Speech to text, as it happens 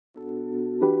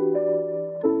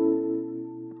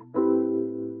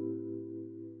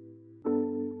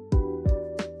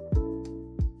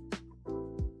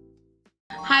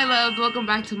Hi loves, welcome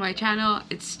back to my channel.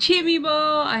 It's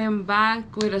Chimibo. I am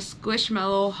back with a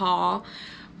Squishmallow haul.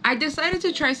 I decided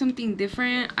to try something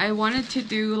different. I wanted to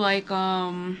do like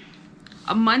a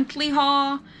monthly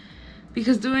haul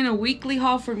because doing a weekly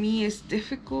haul for me is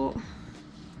difficult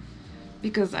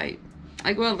because I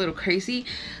go a little crazy.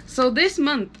 So this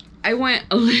month I went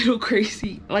a little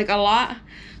crazy, like a lot.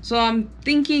 So I'm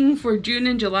thinking for June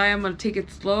and July I'm gonna take it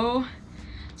slow,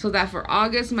 so that for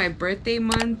August, my birthday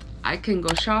month, I can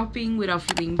go shopping without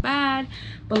feeling bad.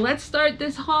 But let's start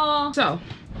this haul. So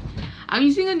I'm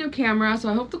using a new camera, so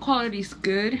I hope the quality is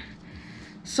good.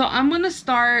 So I'm gonna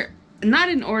start not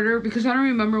in order because I don't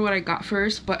remember what I got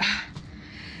first, but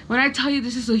when I tell you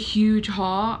this is a huge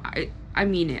haul, I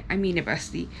mean it. I mean it,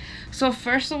 bestie. So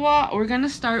first of all, we're gonna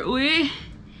start with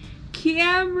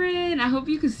Cameron. I hope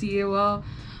you can see it well.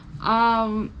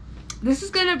 This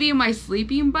is gonna be my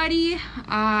sleeping buddy.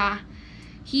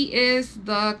 He is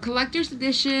the collector's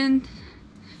edition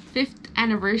 5th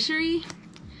anniversary.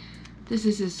 This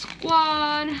is his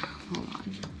squad. Hold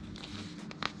on.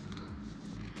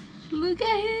 Look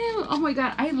at him. Oh my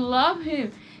god, I love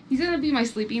him. He's gonna be my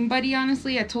sleeping buddy,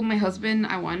 honestly. I told my husband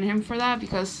I wanted him for that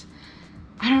because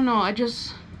I don't know, I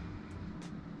just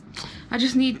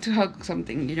need to hug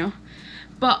something, you know.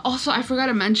 But also I forgot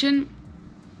to mention,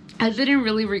 I didn't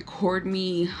really record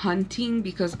me hunting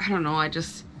because I don't know,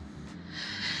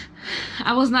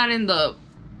 I was not in the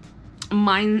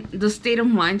state of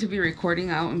mind to be recording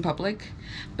out in public.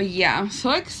 But yeah, I'm so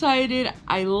excited.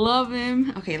 I love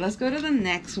him. Okay, let's go to the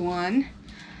next one.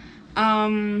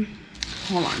 Hold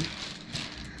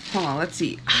on, let's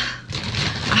see.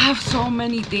 I have so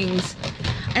many things,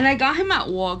 and I got him at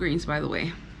Walgreens, by the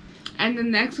way. And the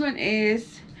next one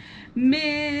is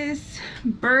Miss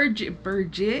Bridget.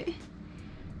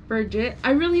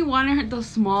 I really wanted the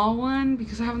small one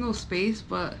because I have no space,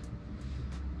 but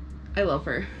I love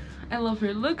her. I love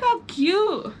her. Look how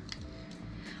cute.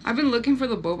 I've been looking for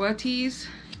the boba teas.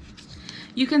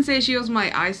 You can say she was my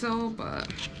ISO,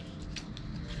 but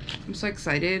I'm so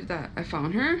excited that I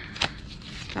found her.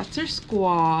 That's her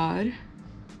squad.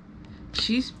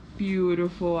 She's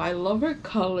beautiful. I love her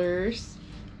colors.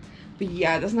 But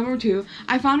yeah, that's number 2.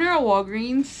 I found her at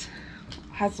Walgreens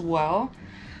as well.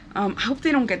 I hope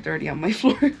they don't get dirty on my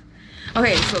floor.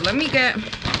 Okay, so let me get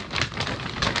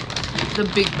the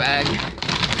big bag.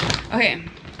 Okay,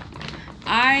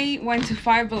 I went to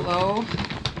Five Below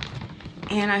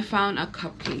and I found a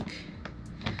cupcake.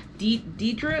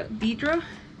 Deidre.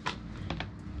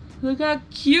 Look how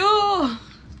cute.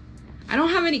 I don't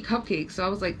have any cupcakes, so I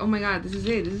was like, oh my god, this is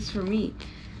it. This is for me.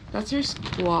 That's her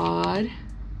squad.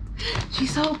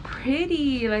 She's so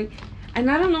pretty. Like,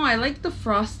 and I don't know, I like the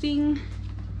frosting.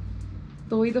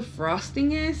 The way the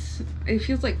frosting is, it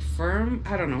feels like firm.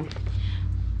 I don't know,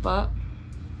 but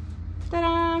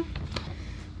ta-da!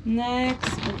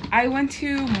 Next, I went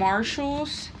to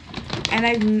Marshall's, and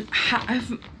I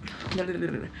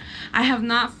have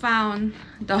not found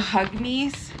the Hug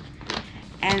Me's,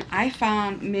 and I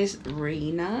found Miss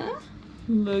Reina.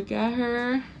 Look at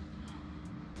her.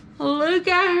 Look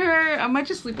at her. I might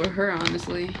just sleep with her,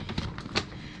 honestly.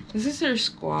 This is her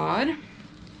squad.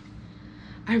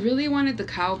 I really wanted the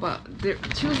cow, but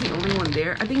she was the only one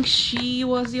there. I think she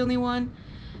was the only one.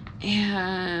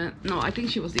 And no, I think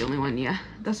she was the only one. Yeah,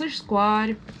 that's her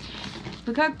squad.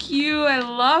 Look how cute. I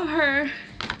love her.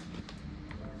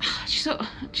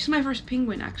 She's my first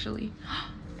penguin, actually.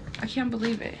 I can't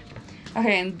believe it.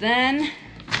 Okay, and then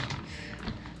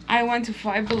I went to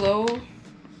Five Below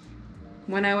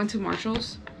when I went to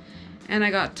Marshall's, and I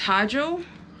got Tajo.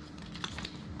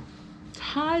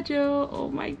 Oh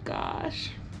my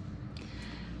gosh,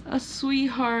 a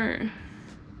sweetheart.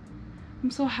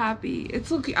 I'm so happy.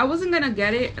 It's okay. I wasn't gonna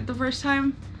get it at the first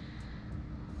time,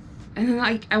 and then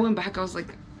I went back. I was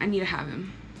like, I need to have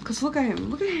him because look at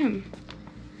him.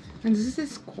 And this is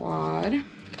his squad.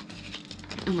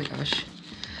 Oh my gosh,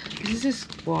 this is his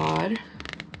squad.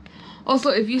 Also,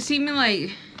 if you see me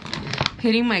like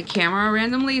hitting my camera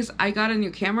randomly, is I got a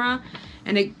new camera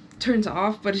and it turns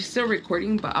off, but it's still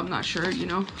recording, but I'm not sure, you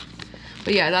know.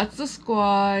 But yeah, that's the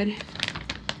squad.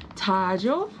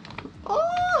 Tajo.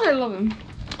 Oh, I love him.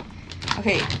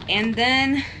 Okay, and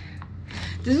then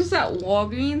this was at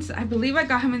Walgreens. I believe I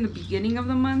got him in the beginning of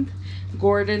the month.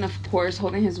 Gordon, of course,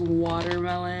 holding his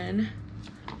watermelon.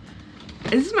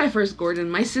 This is my first Gordon.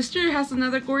 My sister has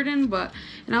another Gordon,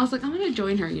 and I was like, I'm gonna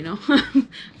join her, you know. I'm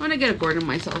gonna get a Gordon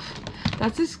myself.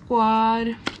 That's his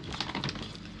squad.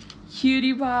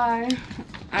 Cutie pie.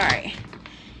 Alright,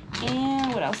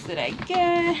 and what else did I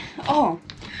get? Oh,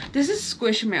 this is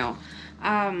Squishmallow.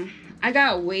 I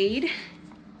got Wade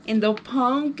in the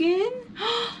pumpkin.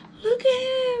 Look Look at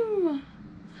him.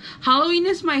 Halloween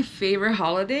is my favorite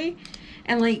holiday.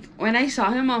 And like when I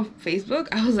saw him on Facebook,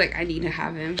 I was like, I need to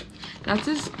have him. That's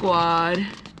his squad.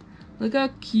 Look how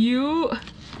cute.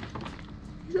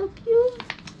 He's so cute.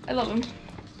 I love him.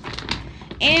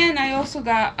 And I also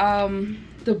got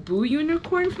the Boo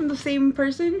unicorn from the same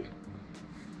person.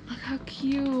 Look how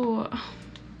cute.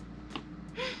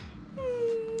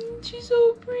 She's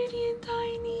so pretty and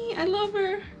tiny. I love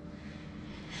her.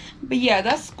 But yeah,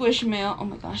 that's Squishmallow. Oh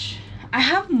my gosh. I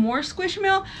have more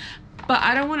Squishmallow, but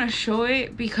I don't want to show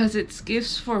it because it's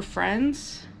gifts for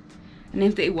friends. And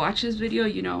if they watch this video,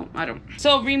 you know, I don't.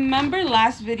 So remember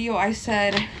last video I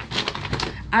said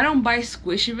I don't buy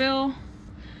Squishville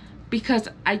because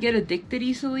I get addicted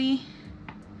easily.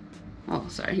 Oh,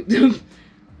 sorry.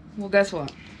 Well, guess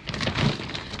what?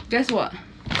 Guess what?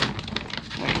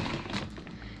 Wait.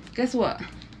 Guess what?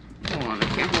 Hold on, I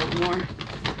can't hold more.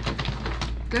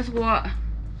 Guess what?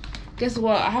 Guess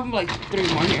what? I have like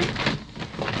 3 more here.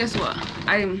 Guess what?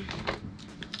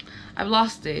 I've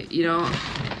lost it, you know.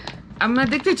 I'm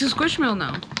addicted to Squishmallow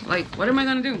now. Like, what am I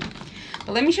gonna do?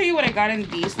 But let me show you what I got in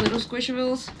these little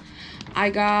Squishmallows. I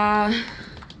got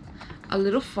a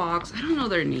little fox. I don't know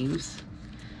their names.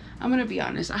 I'm gonna be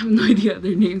honest. I have no idea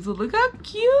their names. But look how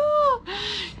cute.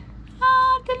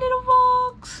 Ah, the little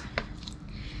fox.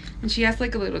 And she has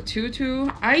like a little tutu.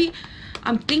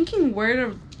 I'm thinking where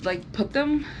to like put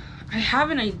them. I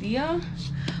have an idea,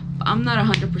 but I'm not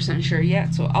 100% sure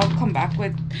yet. So I'll come back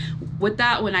with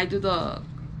that when I do the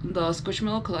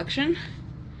Squishmallow collection.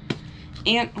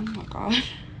 And oh my god,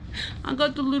 I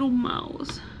got the little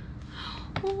mouse.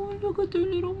 Oh, look at the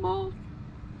little mouse.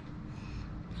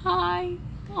 Hi.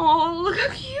 Oh, look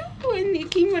how cute. And it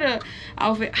came with an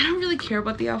outfit. I don't really care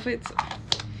about the outfits.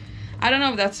 I don't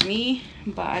know if that's me,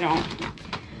 but I don't.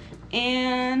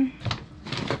 And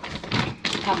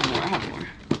I have more.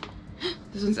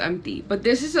 This one's empty, but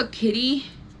this is a kitty.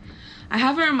 I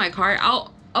have her in my car.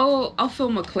 I'll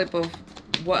film a clip of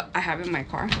what I have in my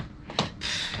car.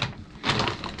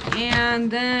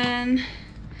 And then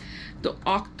the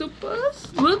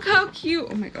octopus. Look how cute.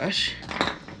 Oh my gosh.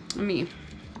 Let me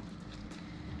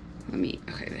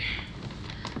okay, there.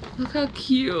 Look how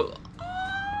cute.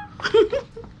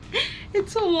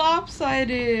 It's so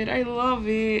lopsided. I love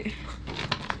it.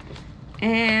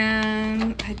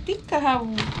 And I think I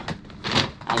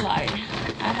lied.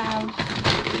 I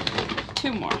have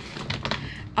 2 more.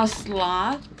 A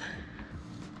sloth.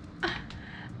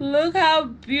 Look how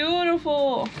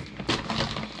beautiful.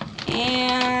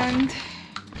 And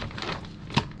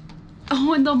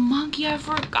oh, and the monkey, I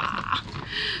forgot.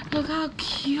 Look how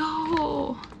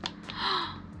cute.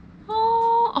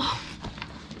 Oh,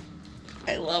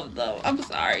 I love them. I'm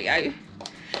sorry.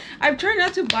 I've tried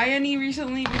not to buy any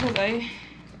recently because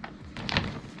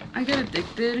I get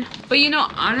addicted. But you know,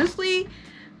 honestly,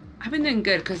 I've been doing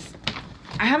good because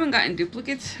I haven't gotten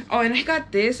duplicates. Oh, and I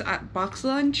got this at box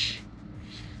lunch.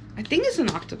 I think it's an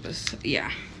octopus.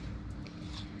 Yeah.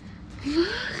 Look.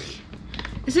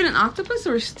 Is it an octopus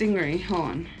or a stingray? Hold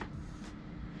on.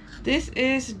 This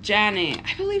is Janet.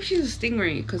 I believe she's a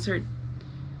stingray because her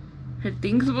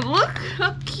things. But look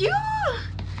how cute.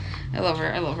 I love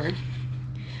her. I love her.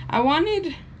 I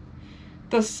wanted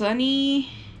the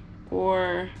Sunny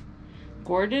or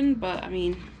Gordon, but I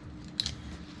mean,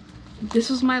 this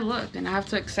was my look and I have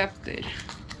to accept it.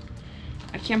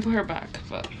 I can't put her back,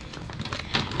 but.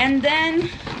 And then,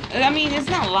 I mean, it's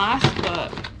not last,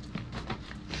 but.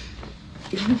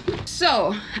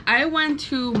 So, I went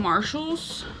to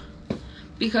Marshall's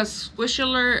because Squish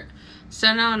Alert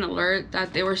sent out an alert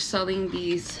that they were selling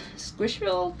these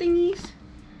Squishville thingies.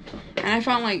 And I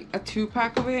found like a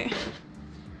 2-pack of it.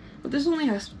 But this only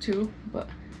has 2, but.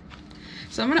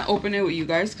 So I'm gonna open it with you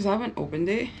guys because I haven't opened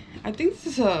it. I think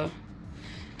this is I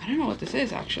don't know what this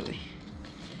is actually.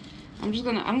 I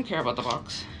don't care about the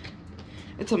box.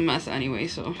 It's a mess anyway,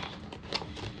 so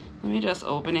let me just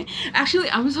open it.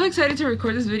 Actually, I'm so excited to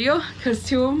record this video because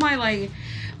 2 of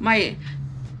my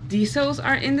DISOs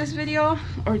are in this video,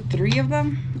 or 3 of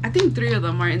them. I think 3 of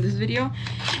them are in this video,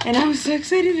 and I'm so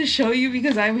excited to show you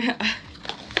because I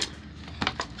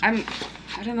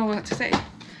don't know what to say.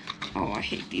 Oh, I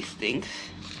hate these things.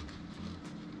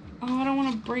 Oh, I don't want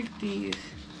to break these.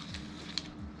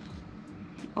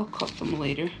 I'll cut them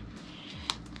later.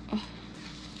 Oh,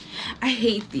 I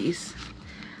hate these.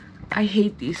 I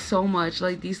hate these so much,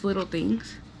 like these little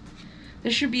things.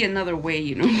 There should be another way,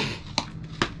 you know.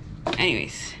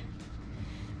 Anyways,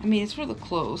 I mean, it's for the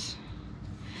clothes.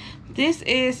 This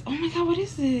is, oh my god, what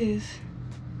is this?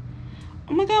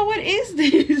 Oh my god, what is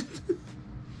this?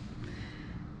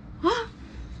 What?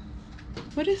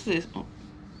 What is this? Oh.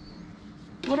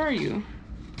 What are you?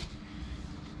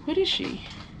 What is she?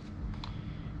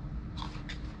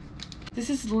 This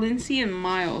is Lindsay and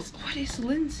Miles. What is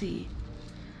Lindsay?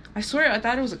 I swear I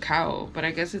thought it was a cow, but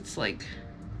I guess it's like,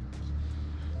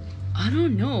 I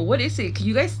don't know. What is it? Can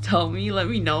you guys tell me? Let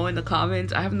me know in the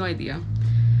comments. I have no idea.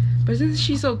 But isn't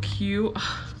she so cute?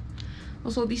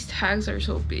 Also, these tags are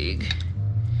so big.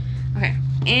 Okay,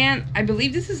 and I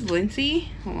believe this is Lindsay.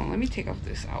 Hold on, let me take off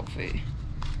this outfit.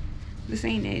 This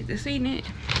ain't it. This ain't it.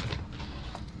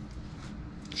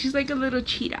 She's like a little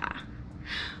cheetah.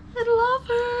 I love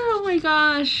her. Oh my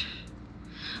gosh.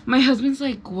 My husband's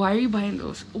like, why are you buying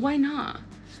those? Why not?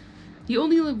 You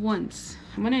only live once.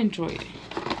 I'm gonna enjoy it.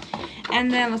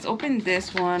 And then let's open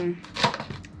this one.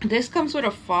 This comes with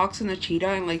a fox and a cheetah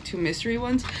and like 2 mystery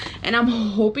ones. And I'm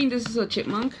hoping this is a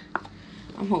chipmunk.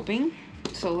 I'm hoping.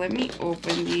 So let me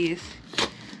open these.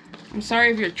 I'm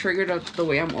sorry if you're triggered of the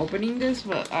way I'm opening this,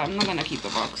 but I'm not gonna keep the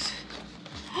box.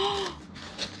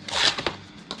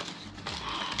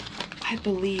 I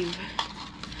believe.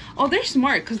 Oh, they're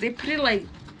smart because they put it like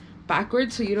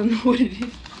backwards so you don't know what it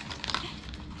is.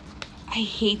 I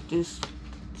hate this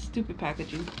stupid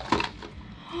packaging.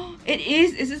 It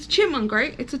is it a chipmunk,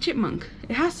 right? It's a chipmunk.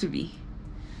 It has to be.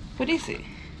 What is it?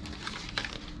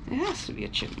 It has to be a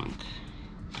chipmunk.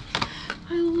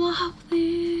 I love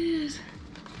this.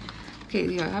 Okay,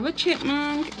 we have a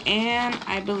chipmunk, and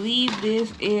I believe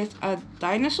this is a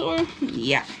dinosaur.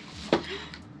 Yeah.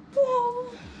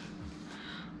 Whoa.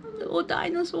 A little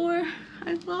dinosaur.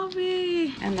 I love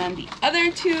it. And then the other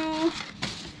 2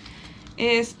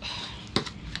 is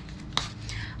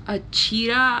a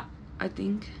cheetah, I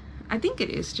think it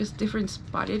is just different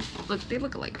spotted. Look, they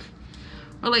look alike,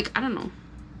 or like, I don't know.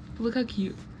 Look how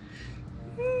cute.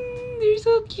 They're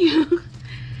so cute.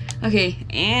 Okay,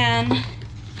 and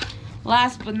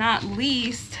last but not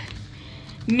least,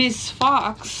 Miss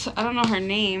Fox. I don't know her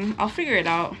name. I'll figure it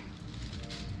out.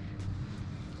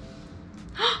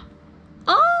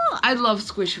 Oh, I love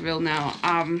Squishville now.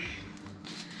 I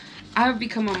have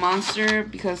become a monster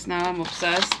because now I'm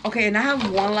obsessed. Okay, and I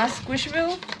have one last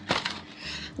Squishville,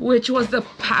 which was the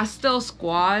Pastel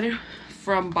Squad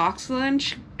from Box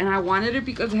Lunch, and I wanted it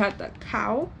because it had that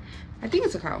cow. I think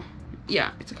it's a cow.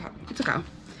 Yeah, it's a cow. It's a cow.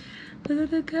 Look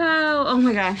at the cow. Oh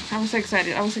my god, I was so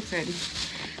excited. I was excited.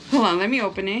 Hold on, let me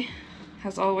open it.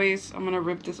 As always, I'm gonna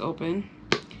rip this open.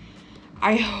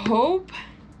 I hope.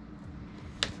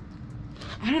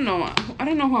 I don't know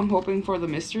who I'm hoping for the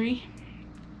mystery.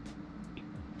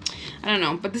 I don't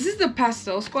know, but this is the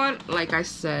Pastel Squad, like I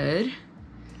said.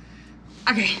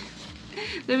 Okay,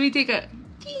 let me take a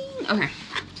ding. Okay,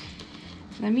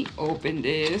 let me open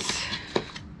this.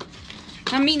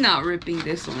 Not me not ripping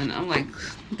this one. I'm like,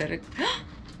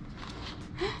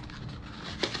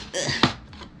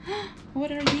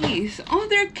 what are these? Oh,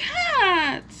 they're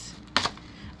cats.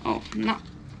 Oh, not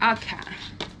a cat.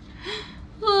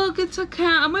 Look, it's a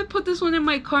cat. I might put this one in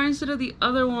my car instead of the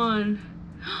other one.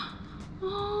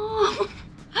 Oh,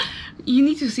 you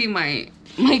need to see my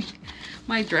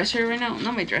dresser right now.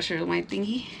 Not my dresser, my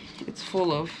thingy. It's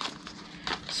full of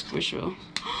Squishville.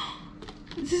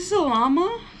 Is this a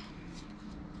llama?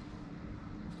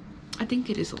 I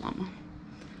think it is a llama.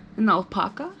 An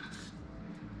alpaca?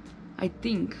 I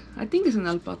think it's an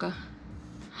alpaca.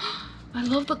 I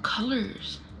love the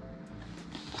colors.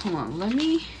 Hold on, let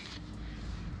me.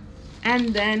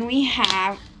 And then we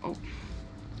have, oh,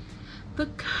 the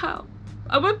cow.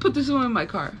 I might put this one in my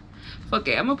car.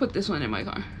 Okay, I'm gonna put this one in my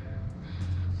car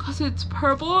because it's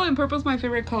purple, and purple's my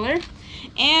favorite color.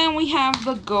 And we have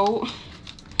the goat.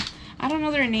 I don't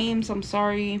know their names, I'm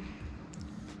sorry,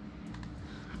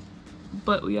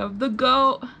 but we have the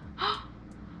goat.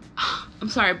 I'm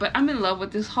sorry, but I'm in love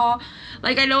with this haul.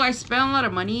 Like, I know I spent a lot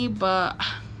of money, but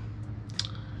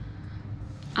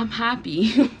I'm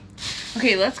happy.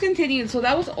 Okay, let's continue. So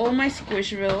that was all my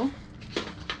Squishville.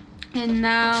 And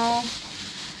now,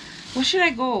 what should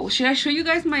I go? Should I show you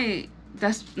guys my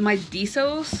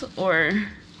DISOs? Or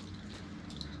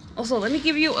also, let me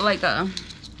give you like a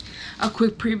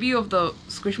quick preview of the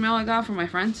Squishmallow I got from my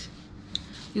friends.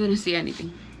 You didn't see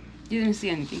anything. You didn't see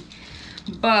anything.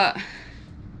 But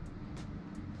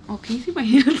oh, can you see my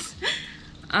hands?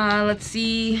 Let's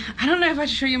see. I don't know if I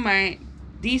should show you my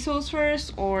DISOs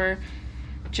first or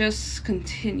just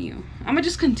continue. I'm gonna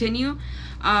just continue. Look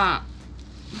at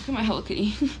my Hello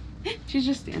Kitty. She's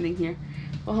just standing here.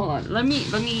 Well, hold on. Let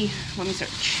me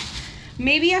search.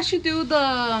 Maybe I should do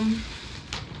the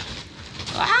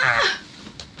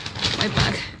my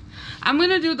bag. I'm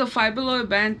gonna do the Five Below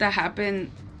event that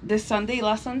happened this Sunday,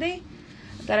 last Sunday,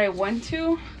 that I went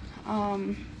to.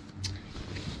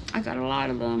 I got a lot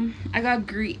of them. I got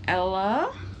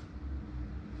Griella.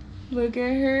 Look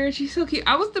at her. She's so cute.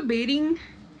 I was debating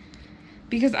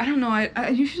because I don't know. I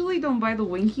usually don't buy the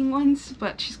winking ones,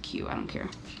 but she's cute. I don't care.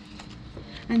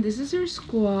 And this is her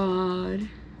squad.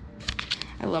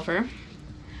 I love her.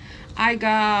 I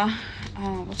got,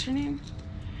 what's her name?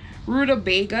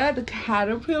 Rutabaga, the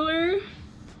caterpillar.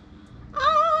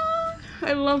 Ah,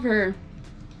 I love her.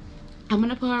 I'm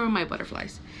gonna put her on my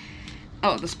butterflies.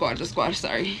 Oh, the squad,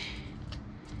 sorry.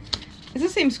 It's the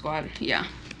same squad, yeah.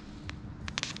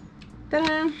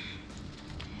 Ta-da!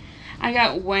 I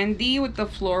got Wendy with the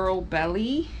floral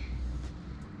belly.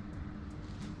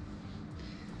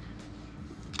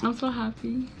 I'm so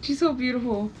happy. She's so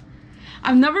beautiful.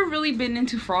 I've never really been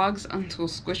into frogs until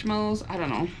Squishmallows. I don't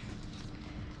know.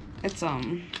 It's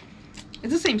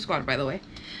the same squad, by the way.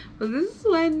 But this is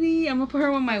Wendy. I'm gonna put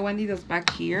her with my Wendy that's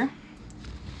back here.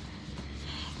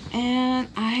 And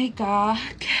I got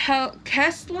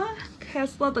Kesla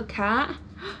the cat.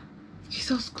 She's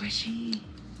so squishy.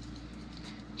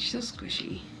 She's so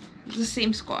squishy. It's the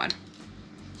same squad.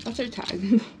 That's her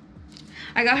tag.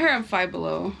 I got her at Five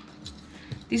Below.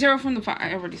 These are all from the five.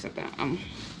 I already said that.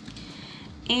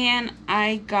 And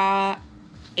I got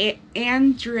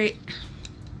Andrina,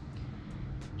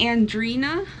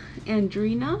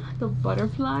 the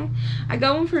butterfly. I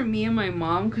got one for me and my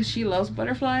mom because she loves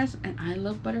butterflies and I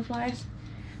love butterflies.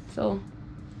 So,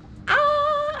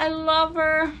 I love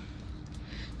her.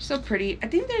 She's so pretty. I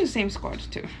think they're the same squad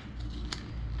too.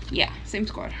 Yeah, same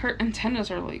squad. Her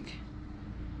antennas are like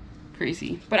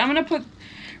crazy. But I'm gonna put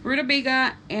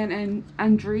Rutabaga and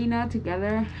Andrina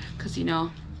together because, you know,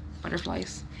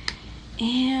 butterflies.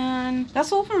 And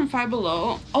that's all from Five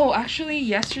Below. Oh, actually,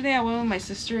 yesterday I went with my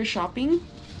sister shopping,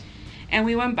 and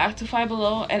we went back to Five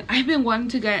Below. And I've been wanting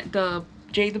to get the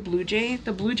blue jay,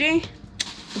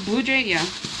 yeah.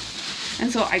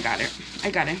 And so I got it. I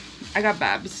got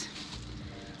Babs.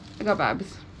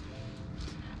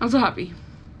 I'm so happy.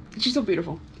 She's so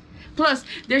beautiful. Plus,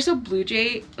 there's a blue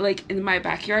jay like in my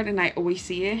backyard, and I always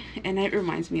see it, and it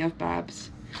reminds me of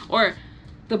Babs. Or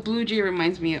the blue jay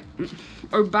reminds me of,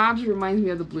 or Babs reminds me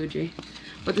of the blue jay.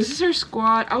 But this is her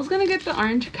squad. I was gonna get the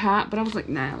orange cat, but I was like,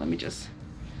 nah, let me just.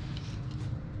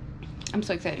 I'm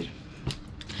so excited.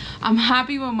 I'm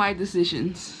happy with my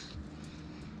decisions.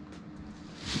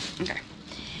 Okay.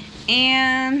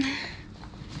 And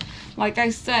like I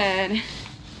said,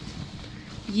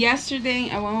 yesterday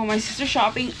I went with my sister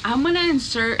shopping. I'm gonna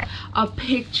insert a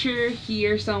picture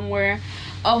here somewhere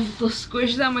of the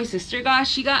squish that my sister got.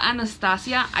 She got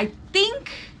Anastasia. I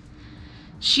think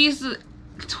she's a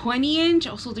 20-inch.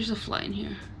 Also, there's a fly in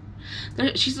here.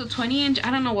 She's a 20-inch.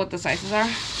 I don't know what the sizes are,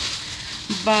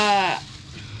 but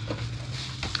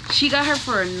she got her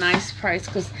for a nice price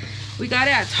because we got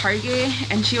it at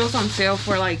Target and she was on sale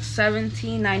for like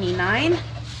 $17.99,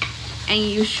 and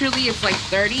usually it's like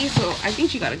 $30, so I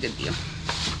think she got a good deal.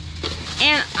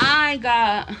 And I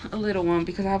got a little one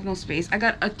because I have no space. I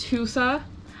got a Tusa.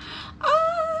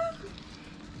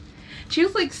 She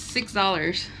was like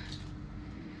 $6.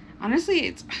 Honestly,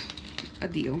 it's a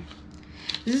deal.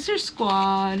 This is her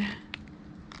squad.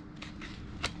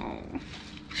 Oh,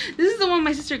 this is the one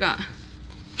my sister got.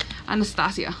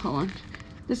 Anastasia. Hold on.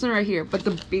 This one right here. But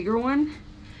the bigger one,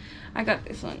 I got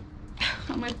this one.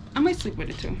 I might sleep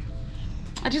with it too.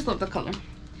 I just love the color.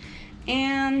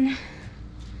 And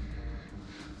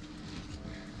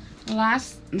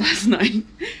last night,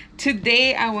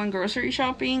 today I went grocery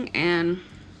shopping, and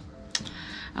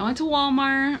I went to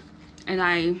Walmart and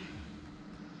I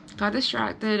got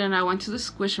distracted and I went to the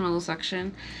Squishmallow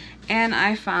section and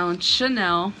I found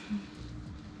Chanel.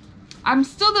 I'm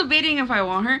still debating if I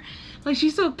want her. Like,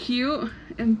 she's so cute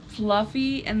and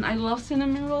fluffy, and I love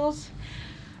cinnamon rolls,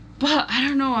 but I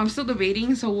don't know. I'm still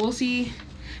debating, so we'll see.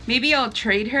 Maybe I'll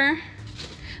trade her.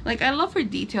 Like, I love her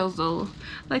details though,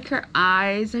 like her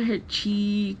eyes and her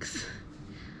cheeks.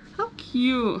 How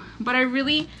cute. But I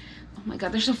really, oh my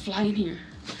god, there's a fly in here.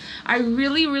 I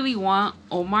really want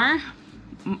Omar.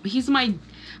 He's my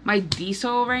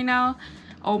DISO right now.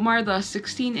 Omar, the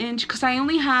 16-inch, because I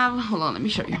only have, hold on, let me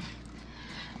show you.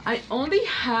 I only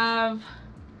have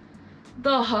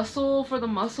the Hustle for the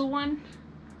Muscle one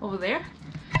over there.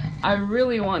 I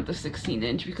really want the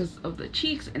 16-inch because of the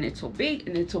cheeks, and it's so big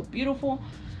and it's so beautiful.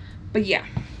 But yeah,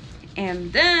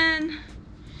 and then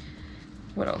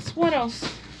what else?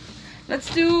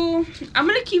 Let's do, I'm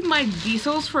gonna keep my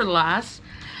DISOs for last.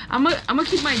 I'm gonna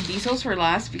keep my DISOs for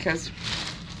last because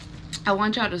I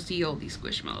want y'all to see all these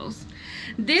Squishmallows.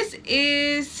 This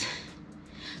is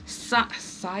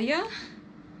Saya.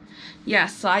 Yeah,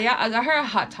 Saya. I got her a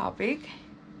Hot Topic.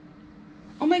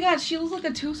 Oh my god, she looks like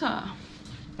a Tusa.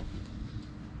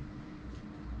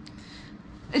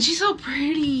 And she's so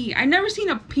pretty. I never seen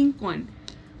a pink one.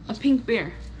 A pink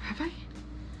bear. Have I?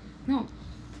 No.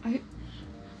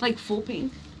 Like full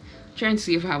pink. Trying to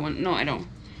see if I have one. No, I don't.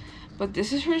 But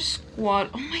this is her squad.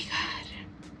 Oh my god.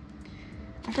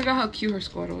 I forgot how cute her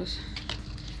squad was.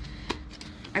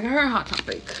 I got her a Hot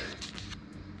Topic.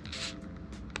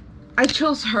 I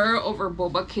chose her over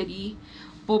Boba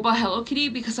Hello Kitty,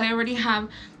 because I already have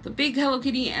the big Hello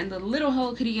Kitty and the little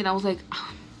Hello Kitty, and I was like,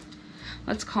 oh,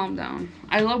 let's calm down.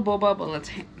 I love Boba, but let's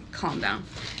calm down.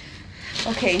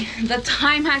 Okay, the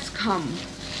time has come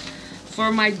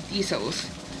for my DISOs.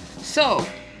 So,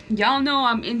 y'all know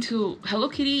I'm into Hello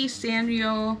Kitty,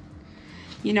 Sanrio,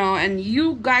 you know, and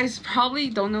you guys probably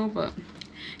don't know, but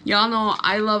y'all know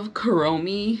I love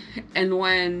Kuromi. And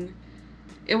when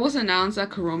it was announced that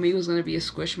Kuromi was going to be a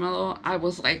Squishmallow, I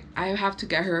was like, I have to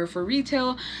get her for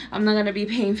retail. I'm not going to be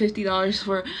paying $50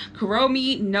 for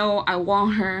Kuromi. No, I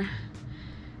want her.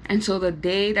 And so the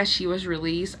day that she was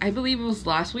released, I believe it was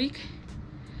last week,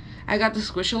 I got the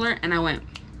Squish alert and I went,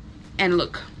 and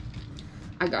look,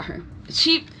 I got her.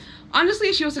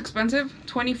 Honestly, she was expensive,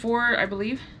 $24, I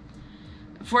believe,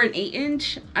 for an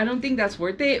 8-inch. I don't think that's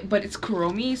worth it, but it's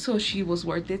Kuromi, so she was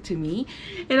worth it to me.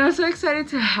 And I'm so excited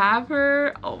to have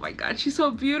her. Oh my god, she's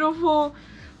so beautiful.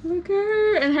 Look at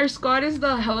her. And her squad is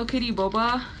the Hello Kitty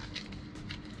Boba.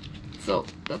 So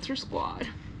that's her squad.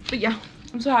 But yeah,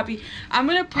 I'm so happy. I'm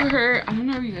gonna put her, I don't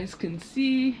know if you guys can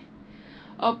see,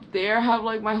 up there. I have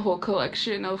like my whole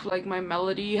collection of like my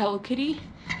Melody Hello Kitty.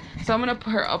 So I'm gonna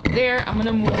put her up there. I'm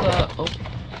gonna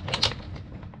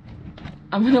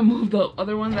move the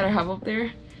other one that I have up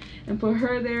there and put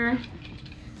her there.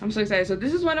 I'm so excited. So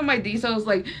this is one of my DISOs,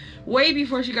 like way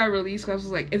before she got released, because I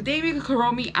was like, if they make a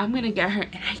Kuromi, I'm gonna get her.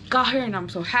 And I got her, and I'm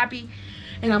so happy.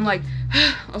 And I'm like,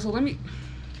 also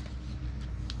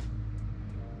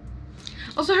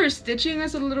her stitching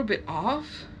is a little bit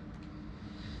off,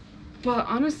 but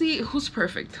honestly, who's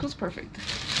perfect? Who's perfect?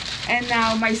 And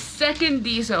now my second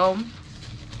DISO,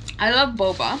 I love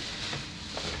Boba,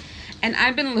 and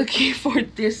I've been looking for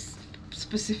this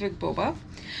specific Boba.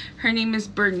 Her name is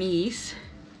Bernice.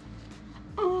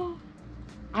 Oh,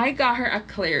 I got her at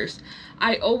Claire's.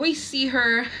 I always see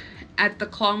her at the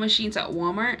claw machines at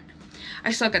Walmart.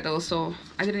 I suck at those, so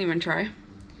I didn't even try.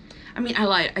 I mean, I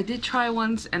lied. I did try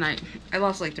once, and I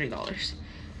lost like $3.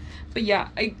 But yeah,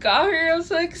 I got her. I'm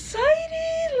so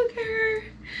excited. Look at her.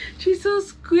 She's so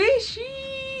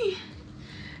squishy.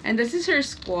 And this is her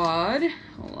squad.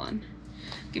 Hold on.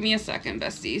 Give me a second,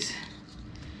 besties.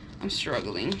 I'm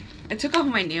struggling. I took off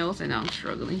my nails and now I'm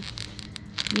struggling.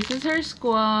 This is her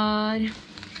squad.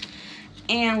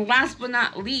 And last but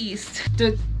not least,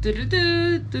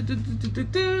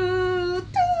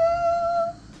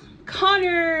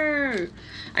 Connor.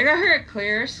 I got her at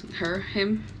Claire's.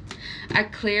 Him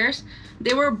at Claire's.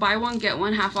 They were buy one get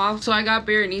one half off. So I got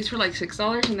Berenice for like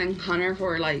 $6 and then Connor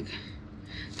for like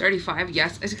 $35.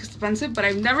 Yes, it's expensive, but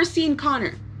I've never seen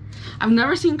Connor. I've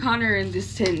never seen Connor in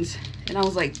these tins. And I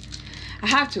was like, I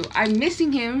have to. I'm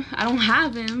missing him. I don't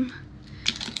have him.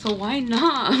 So why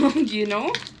not? You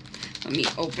know? Let me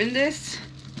open this.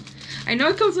 I know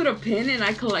it comes with a pin and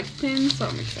I collect pins, so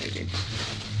I'm excited.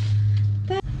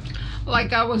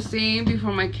 Like I was saying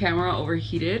before my camera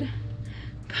overheated,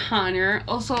 Connor.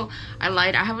 Also, I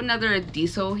lied. I have another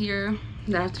DISO here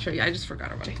that I have to show you. I just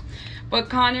forgot about it. But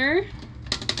Connor,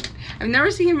 I've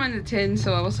never seen him on the tin,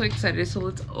 so I was so excited. So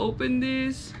let's open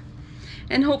this.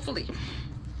 And hopefully,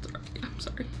 I'm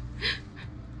sorry.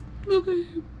 Look at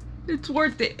him. It's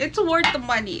worth it. It's worth the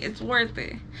money. It's worth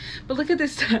it. But look at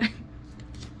this time.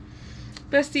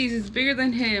 Besties, it's bigger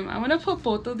than him. I'm gonna put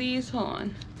both of these, hold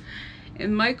on,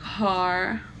 in my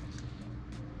car.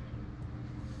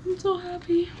 I'm so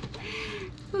happy.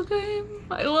 Look at him.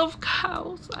 I love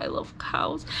cows. I love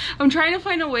cows. I'm trying to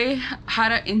find a way how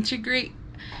to integrate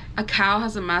a cow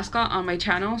as a mascot on my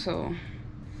channel, so,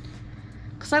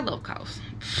 because I love cows.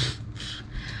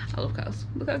 I love cows.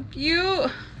 Look how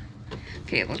cute.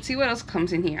 Okay, let's see what else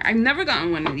comes in here. I've never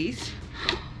gotten one of these.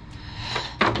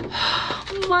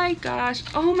 Oh my gosh.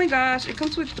 Oh my gosh. It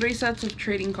comes with 3 sets of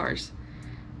trading cards.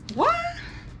 What?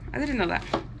 I didn't know that.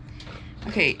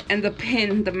 Okay, and the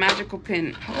pin, the magical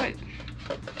pin. How do I...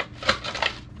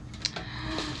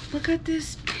 Look at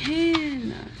this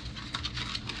pin.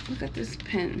 Look at this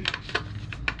pin.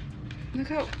 Look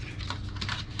how...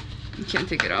 You can't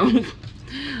take it off.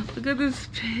 Look at this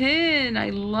pin. I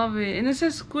love it. And it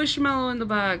says Squishmallow in the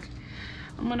back.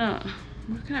 I'm gonna...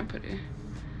 Where can I put it?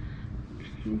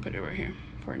 Let me put it right here.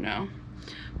 For now.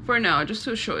 For now, just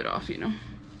to show it off, you know.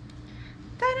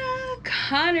 Ta-da!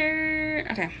 Connor!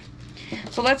 Okay.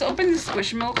 So let's open the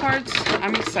Squishmallow cards.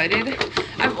 I'm excited.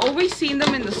 I've always seen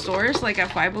them in the stores, like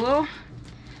at Five Below.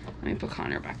 Let me put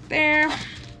Connor back there.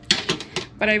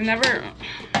 But I've never...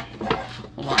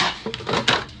 Hold on.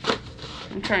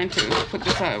 I'm trying to put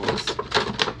this how it was.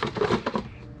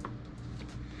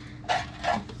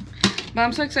 But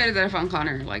I'm so excited that I found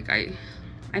Connor. Like, I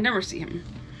never see him.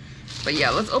 But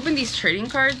yeah, let's open these trading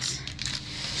cards.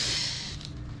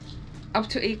 Up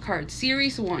to 8 cards.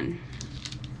 Series 1.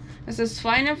 It says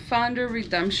find a founder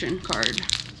redemption card.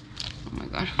 Oh my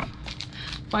god.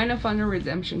 Find a founder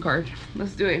redemption card.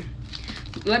 Let's do it.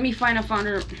 Let me find a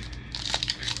founder,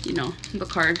 you know, the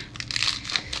card.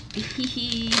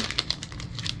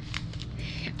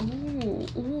 Ooh,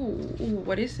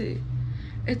 what is it?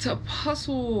 It's a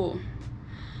puzzle.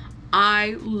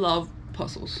 I love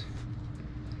puzzles.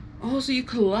 Oh, so you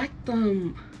collect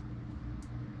them.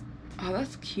 Oh,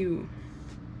 that's cute.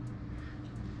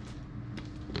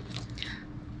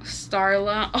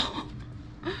 Starla. Oh,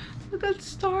 look at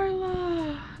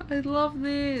Starla. I love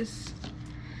this.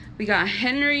 We got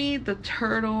Henry the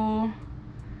turtle.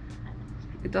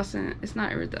 It's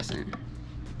not iridescent.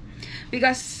 We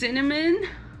got Cinnamon.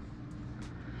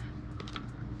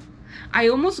 I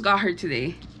almost got her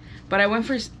today, but I went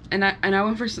for I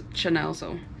went for Chanel.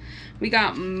 So we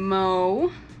got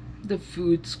Mo, the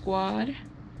food squad.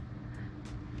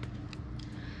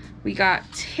 We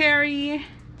got Terry.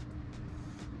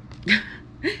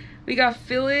 We got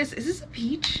Phyllis. Is this a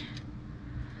peach?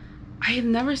 I have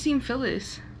never seen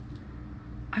Phyllis.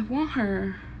 I want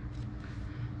her.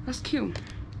 That's cute.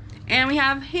 And we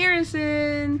have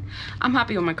Harrison. I'm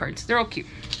happy with my cards. They're all cute.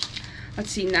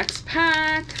 Let's see, next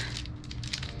pack.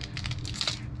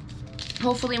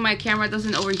 Hopefully my camera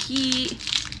doesn't overheat.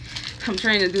 I'm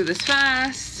trying to do this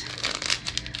fast.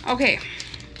 Okay.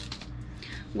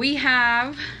 We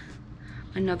have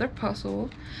another puzzle.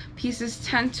 Pieces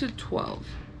 10 to 12.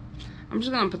 I'm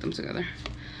just gonna put them together.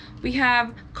 We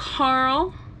have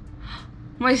Carl.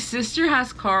 My sister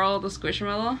has Carl the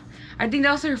Squishmallow. I think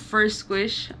that was her first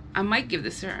squish. I might give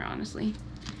this to her, honestly.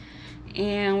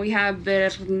 And we have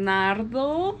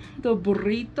Bernardo the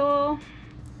burrito.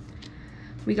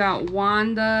 We got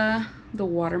Wanda the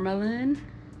watermelon.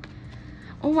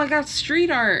 Oh, I got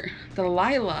street art, the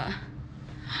Lila.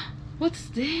 What's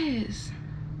this?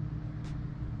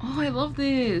 Oh, I love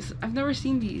this. I've never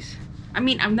seen these. I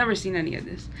mean, I've never seen any of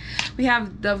this. We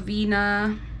have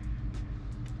Davina.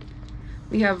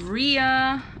 We have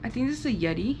Rhea. I think this is a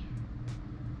Yeti.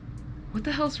 What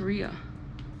the hell's Rhea?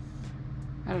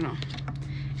 I don't know.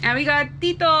 And we got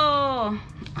Tito.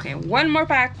 Okay, one more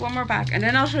pack, and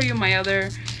then I'll show you my other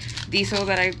DISO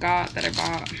that I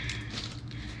bought.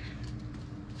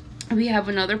 We have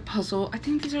another puzzle. I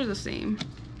think these are the same.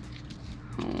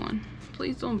 Hold on.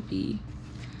 Please don't be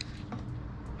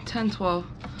 10, 12.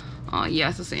 Oh, yeah,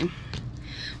 it's the same.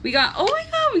 We got, oh my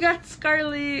god, we got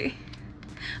Scarlet.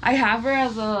 I have her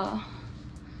as the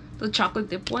chocolate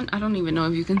dip one. I don't even know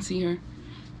if you can see her.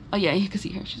 Oh yeah, you can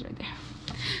see her. She's right there.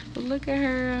 But look at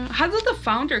her. How do the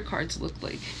founder cards look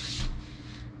like?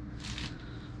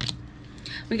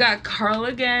 We got Carl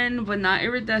again, but not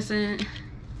iridescent.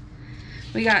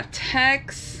 We got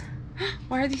Tex.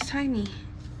 Why are these tiny?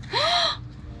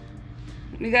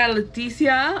 We got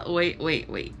Leticia.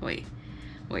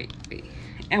 Wait.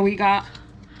 And we got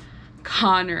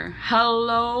Connor.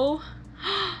 Hello.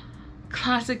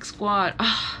 Classic squad.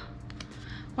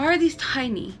 Why are these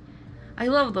tiny? I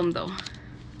love them though.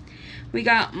 We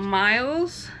got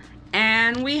Miles.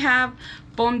 And we have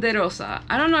Ponderosa.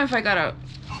 I don't know if I got a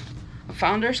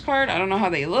founder's card. I don't know how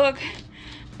they look.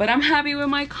 But I'm happy with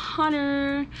my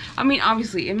Connor. I mean,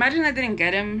 obviously, imagine I didn't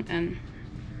get him and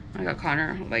I got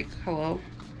Connor. Like, hello.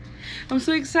 I'm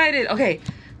so excited. Okay,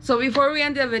 so before we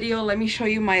end the video, let me show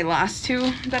you my last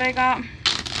two that I got.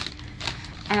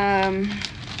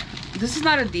 This is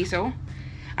not a DISO.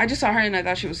 I just saw her and I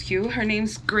thought she was cute. Her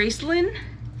name's Gracelyn.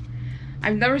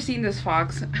 I've never seen this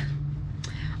fox.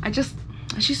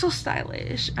 She's so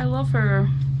stylish. I love her.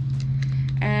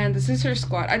 And this is her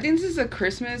squad. I think this is a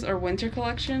Christmas or winter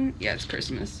collection. Yeah, it's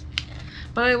Christmas.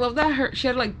 But I love that she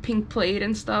had like pink plate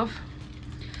and stuff.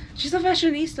 She's a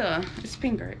fashionista. It's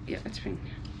pink, right? Yeah, it's pink.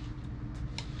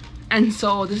 And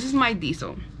so this is my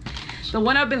DISO. The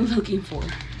one I've been looking for.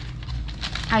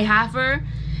 I have her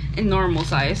in normal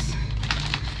size.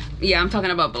 Yeah, I'm talking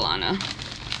about Balana.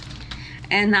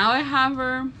 And now I have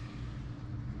her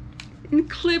in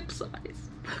clip size.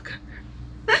 Look at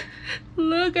her.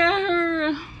 Look at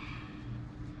her.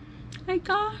 I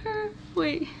got her.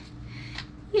 Wait.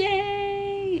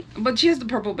 Yay. But she has the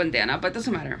purple bandana, but it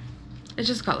doesn't matter. It's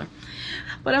just color.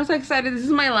 But I'm so excited. This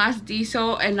is my last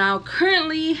DISO. And now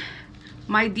currently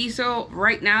My DISO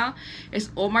right now is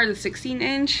Omar the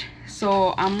 16-inch,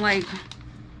 so I'm like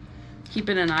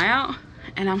keeping an eye out,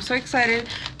 and I'm so excited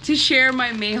to share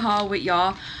my May haul with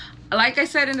y'all. Like I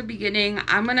said in the beginning,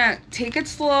 I'm gonna take it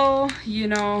slow, you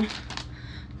know,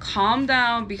 calm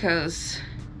down, because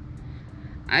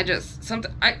I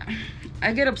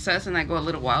get obsessed and I go a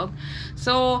little wild.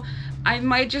 So I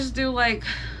might just do like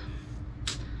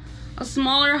a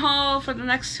smaller haul for the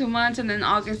next 2 months, and then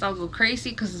August I'll go crazy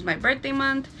because it's my birthday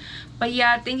month. But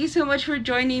yeah, thank you so much for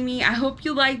joining me. I hope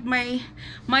you liked my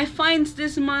finds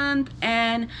this month,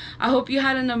 and I hope you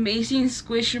had an amazing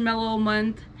Squishmallow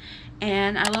month,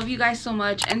 and I love you guys so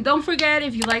much. And don't forget,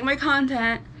 if you like my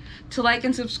content, to like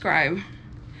and subscribe.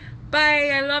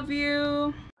 Bye, I love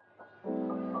you.